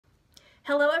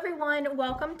Hello everyone,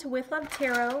 welcome to With Love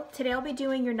Tarot. Today I'll be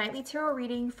doing your nightly tarot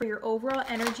reading for your overall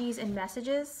energies and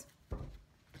messages.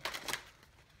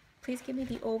 Please give me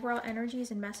the overall energies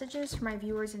and messages for my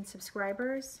viewers and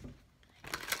subscribers.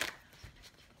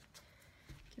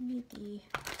 Give me the...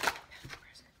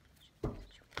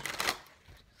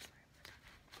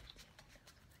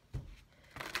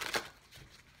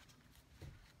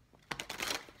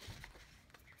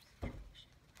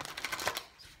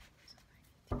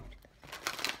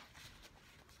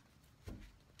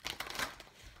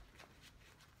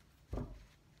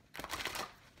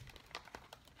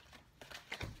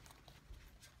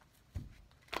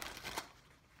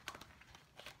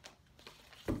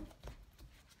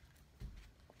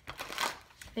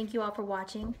 Thank you all for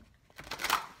watching.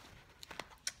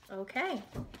 Okay.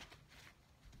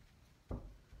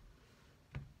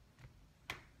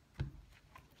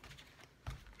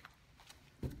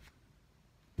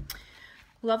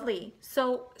 Lovely.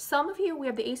 So some of you, we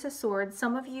have the Ace of Swords.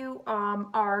 Some of you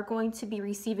are going to be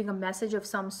receiving a message of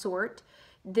some sort.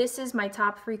 This is my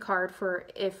top 3 card for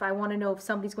if I want to know if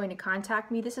somebody's going to contact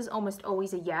me. This is almost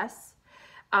always a yes.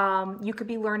 You could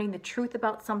be learning the truth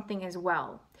about something as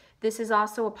well. This is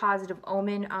also a positive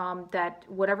omen that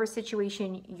whatever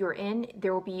situation you're in,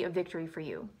 there will be a victory for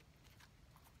you.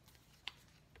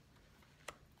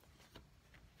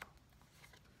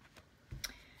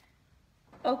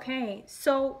 Okay,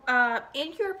 so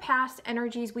in your past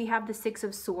energies, we have the Six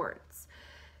of Swords.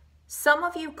 Some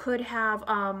of you could have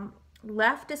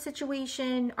left a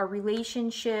situation, a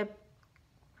relationship,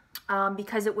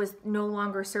 because it was no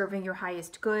longer serving your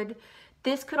highest good.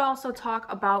 This could also talk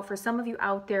about, for some of you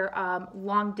out there,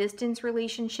 long distance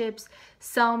relationships.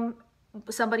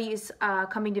 Somebody is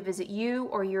coming to visit you,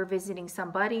 or you're visiting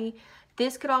somebody.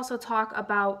 This could also talk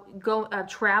about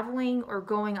traveling or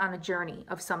going on a journey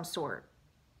of some sort.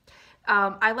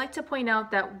 I like to point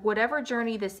out that whatever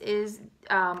journey this is,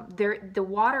 the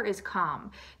water is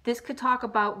calm. This could talk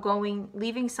about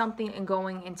leaving something and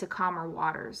going into calmer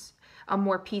waters, a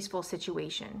more peaceful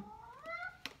situation.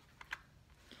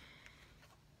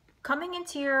 Coming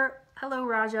into your, hello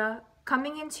Raja,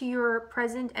 coming into your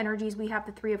present energies, we have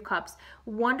the Three of Cups.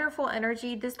 Wonderful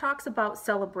energy. This talks about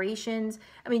celebrations.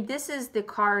 I mean, this is the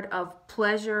card of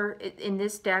pleasure in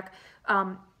this deck.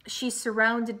 She's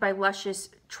surrounded by luscious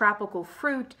tropical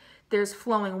fruit. There's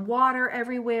flowing water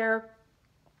everywhere.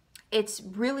 It's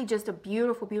really just a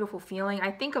beautiful, beautiful feeling.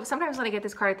 I think of, sometimes when I get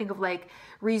this card, I think of like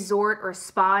resort or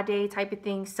spa day type of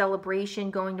thing, celebration,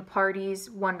 going to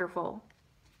parties, wonderful.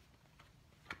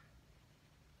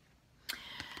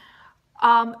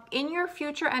 In your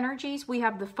future energies, we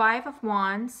have the Five of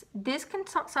Wands. This can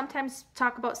sometimes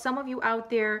talk about some of you out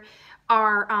there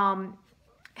are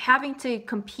having to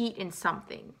compete in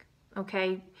something,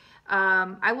 okay?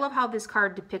 I love how this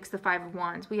card depicts the Five of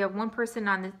Wands. We have one person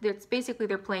on this, it's basically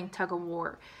they're playing tug of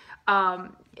war.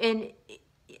 And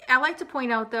I like to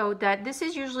point out though that this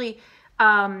is usually,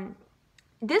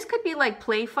 this could be like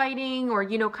play fighting or,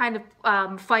 you know, kind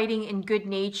of fighting in good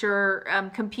nature,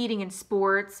 competing in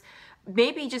sports.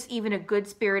 Maybe just even a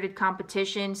good-spirited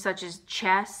competition such as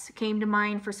chess came to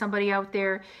mind for somebody out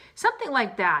there. Something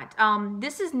like that.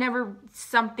 This is never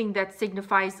something that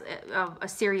signifies a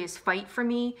serious fight for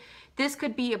me. This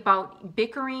could be about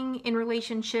bickering in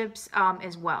relationships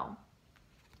as well.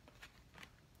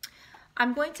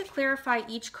 I'm going to clarify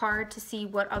each card to see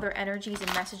what other energies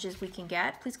and messages we can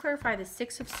get. Please clarify the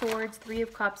Six of Swords, Three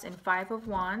of Cups, and Five of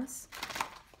Wands.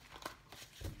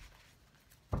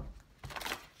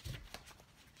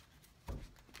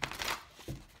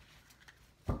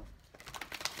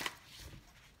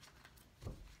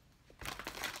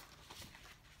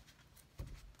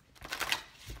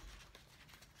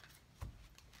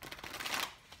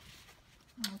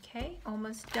 Okay,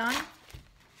 almost done.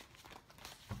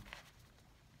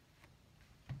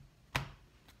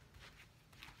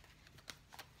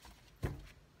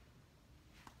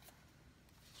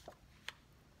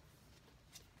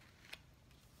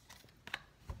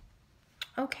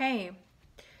 Okay.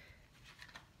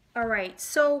 All right,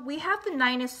 so we have the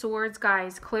Nine of Swords,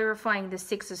 guys, clarifying the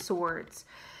Six of Swords.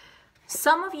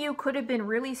 Some of you could have been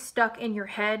really stuck in your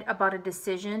head about a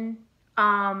decision.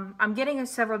 I'm getting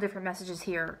several different messages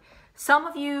here. Some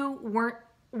of you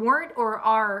weren't or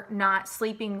are not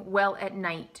sleeping well at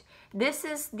night. This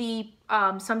is the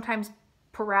sometimes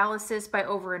paralysis by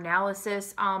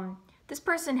overanalysis. This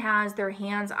person has their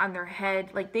hands on their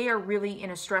head, like they are really in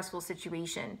a stressful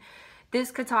situation. This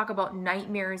could talk about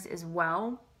nightmares as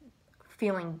well,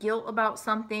 feeling guilt about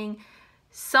something.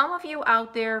 Some of you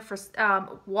out there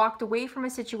walked away from a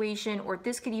situation, or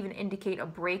this could even indicate a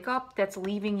breakup that's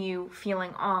leaving you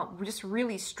feeling just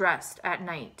really stressed at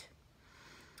night.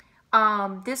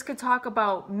 This could talk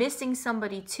about missing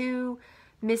somebody too,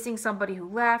 missing somebody who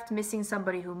left, missing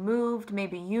somebody who moved.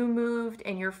 Maybe you moved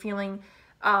and you're feeling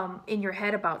in your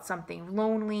head about something,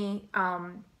 lonely,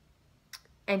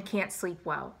 and can't sleep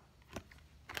well.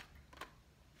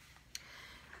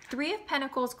 Three of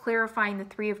Pentacles clarifying the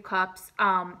Three of Cups.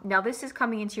 Now this is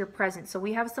coming into your present, so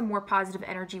we have some more positive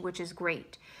energy, which is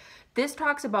great. This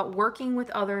talks about working with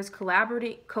others,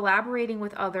 collaborating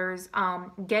with others,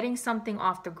 getting something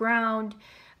off the ground.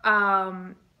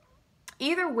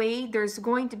 Either way, there's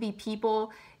going to be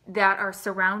people that are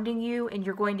surrounding you and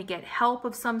you're going to get help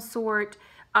of some sort.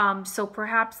 So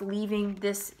perhaps leaving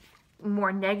this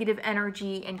more negative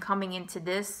energy and coming into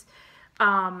this,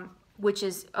 which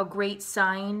is a great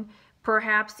sign.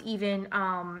 Perhaps even,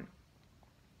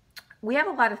 we have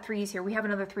a lot of threes here. We have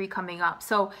another 3 coming up.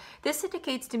 So this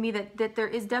indicates to me that there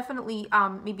is definitely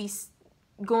maybe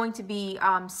going to be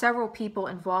several people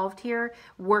involved here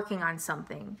working on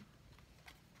something.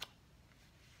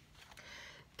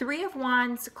 3 of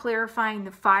Wands clarifying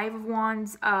the 5 of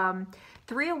Wands.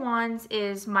 3 of Wands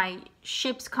is my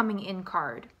ships coming in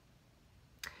card.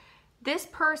 This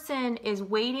person is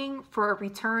waiting for a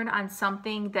return on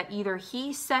something that either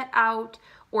he set out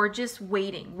or just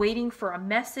waiting for a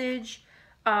message,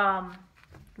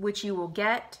 which you will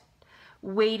get,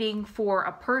 waiting for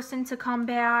a person to come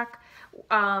back,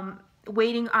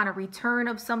 waiting on a return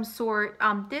of some sort.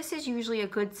 This is usually a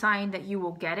good sign that you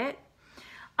will get it.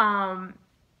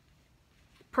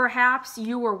 Perhaps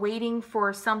you were waiting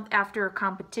for after a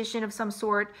competition of some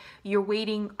sort, you're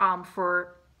waiting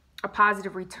for a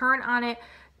positive return on it.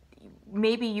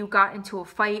 Maybe you got into a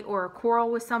fight or a quarrel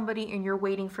with somebody and you're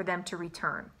waiting for them to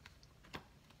return.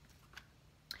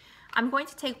 I'm going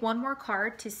to take one more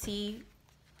card to see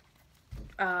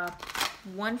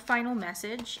one final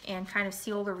message and kind of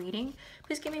seal the reading.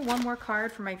 Please give me one more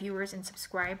card for my viewers and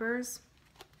subscribers.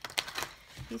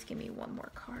 Please give me one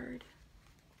more card.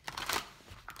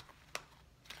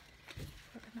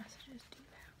 What other messages do you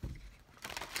have?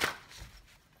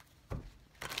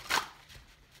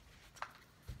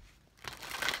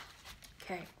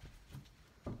 Okay.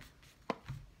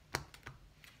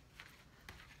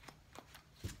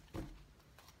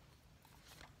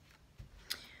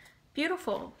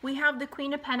 Beautiful. We have the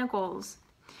Queen of Pentacles.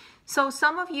 So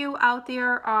some of you out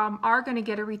there are going to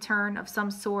get a return of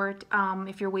some sort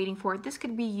if you're waiting for it. This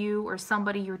could be you or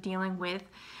somebody you're dealing with.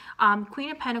 Queen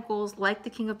of Pentacles, like the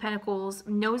King of Pentacles,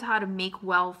 knows how to make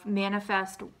wealth,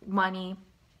 manifest money.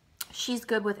 She's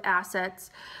good with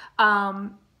assets.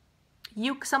 Some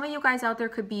of you guys out there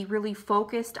could be really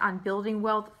focused on building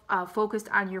wealth, focused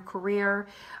on your career,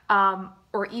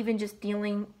 or even just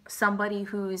dealing somebody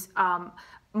who's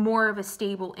more of a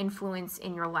stable influence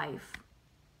in your life.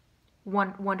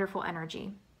 Wonderful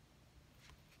energy.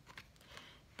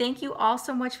 Thank you all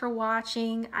so much for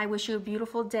watching. I wish you a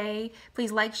beautiful day.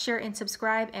 Please like, share, and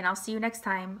subscribe, and I'll see you next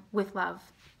time with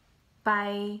love.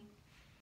 Bye.